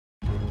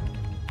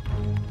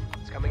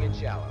coming in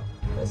shallow.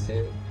 That's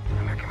it.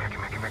 Come here.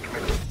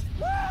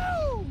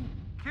 Woo!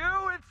 Cue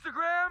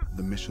Instagram!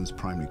 The mission's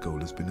primary goal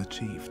has been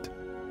achieved.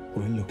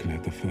 We're looking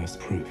at the first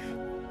proof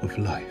of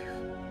life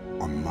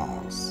on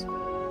Mars.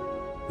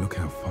 Look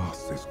how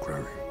fast it's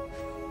growing.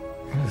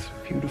 It's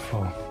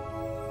beautiful.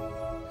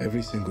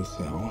 Every single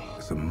cell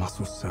is a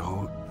muscle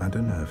cell and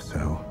a nerve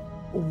cell.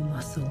 All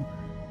muscle,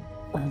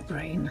 all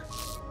brain.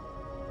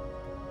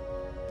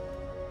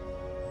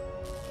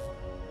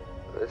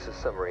 This is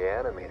some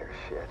reanimator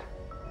shit.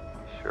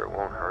 Sure it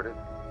won't hurt it?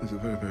 It's a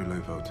very, very low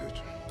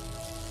voltage.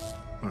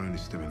 We're only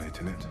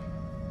stimulating it.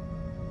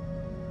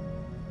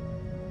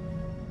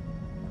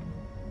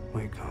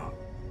 Wake up.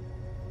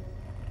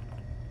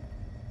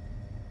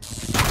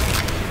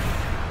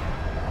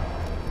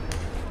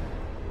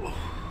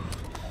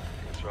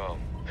 What's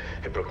wrong?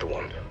 It broke the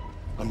wand.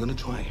 I'm gonna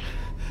try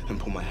and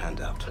pull my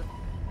hand out.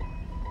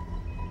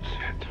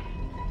 Shit.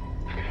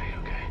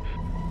 Okay.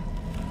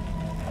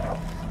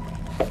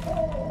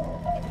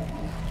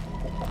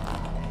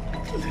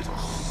 Little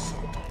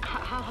sod.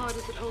 How hard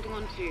is it holding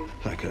on to you?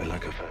 Like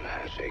a firm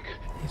handshake.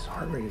 His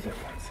heart rate is at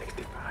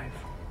 165.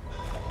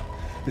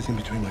 It's in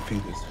between my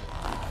fingers.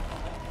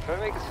 Can I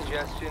make a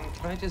suggestion?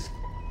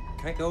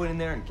 Can I go in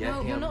there and get him?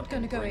 No, you're not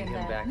going to go bring in him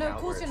there. back No, out of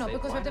course where you're not, it's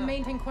because safe? we have to Why not?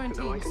 maintain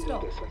quarantine. No, I can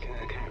Stop. do this. I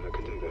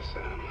can do this.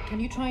 Can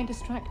you try and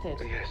distract it?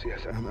 Yes.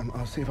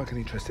 I'll see if I can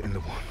interest it in the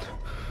wand.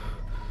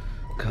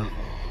 Come on.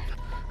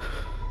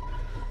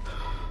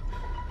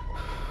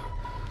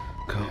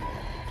 Come on.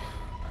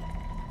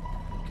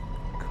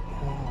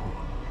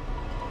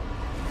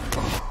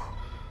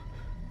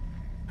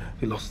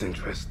 He lost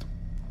interest.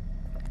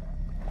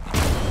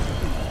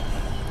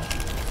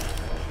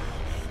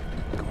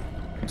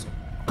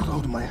 Got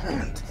hold of my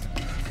hand.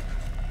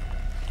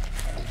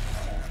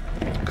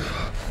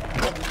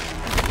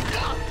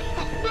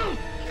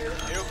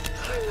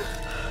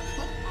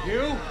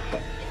 You?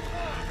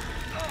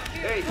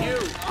 Hey, you!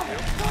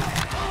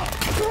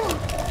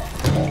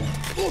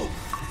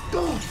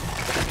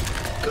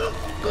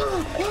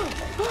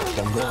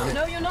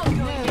 No, you're not going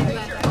in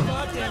there.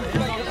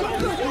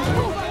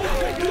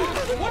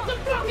 What the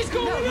fuck is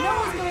going on? No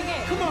one's going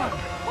in. Come on!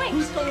 Wait.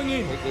 Who's going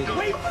in?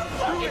 Wait for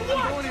fucking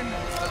what?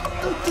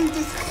 Don't do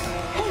this.